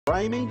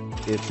Ramey,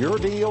 it's your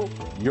deal,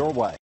 your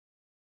way.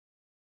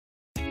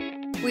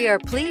 We are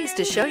pleased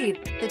to show you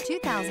the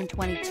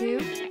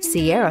 2022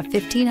 Sierra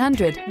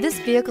 1500. This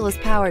vehicle is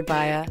powered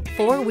by a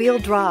 4-wheel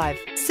drive,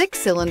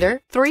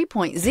 6-cylinder,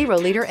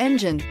 3.0-liter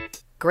engine.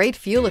 Great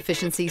fuel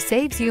efficiency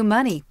saves you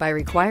money by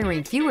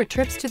requiring fewer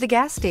trips to the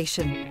gas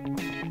station.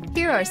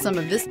 Here are some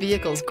of this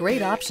vehicle's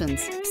great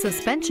options: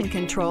 suspension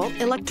control,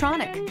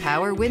 electronic,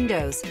 power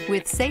windows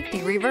with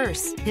safety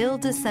reverse, hill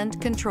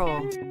descent control,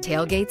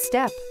 tailgate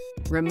step,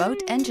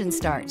 remote engine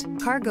start,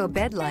 cargo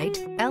bed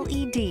light,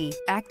 LED,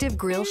 active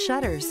grille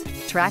shutters,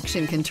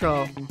 traction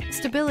control,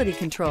 stability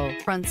control,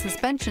 front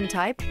suspension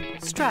type,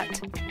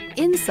 strut.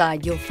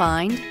 Inside you'll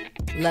find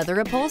leather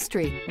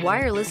upholstery,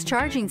 wireless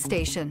charging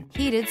station,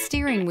 heated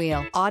steering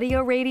wheel,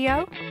 audio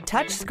radio,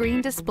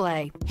 touchscreen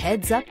display,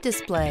 heads-up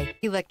display,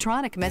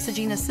 electronic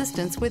messaging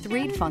assistance with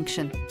read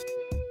function.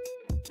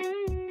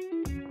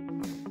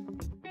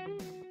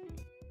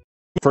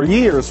 For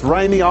years,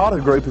 Ramey Auto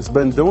Group has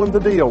been doing the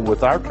deal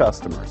with our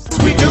customers.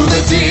 We do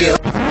the deal.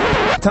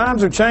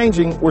 Times are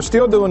changing. We're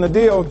still doing the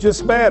deal,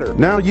 just better.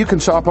 Now you can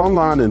shop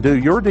online and do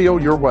your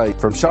deal your way,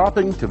 from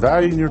shopping to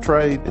valuing your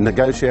trade and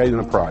negotiating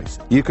a price.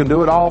 You can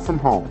do it all from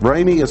home.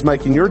 Ramey is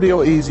making your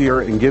deal easier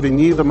and giving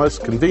you the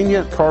most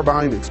convenient car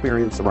buying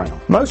experience around.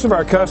 Most of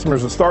our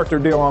customers that start their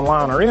deal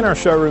online are in our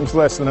showrooms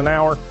less than an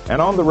hour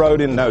and on the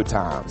road in no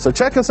time. So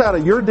check us out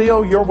at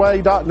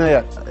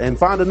yourdealyourway.net and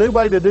find a new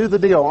way to do the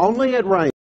deal only at Ramey.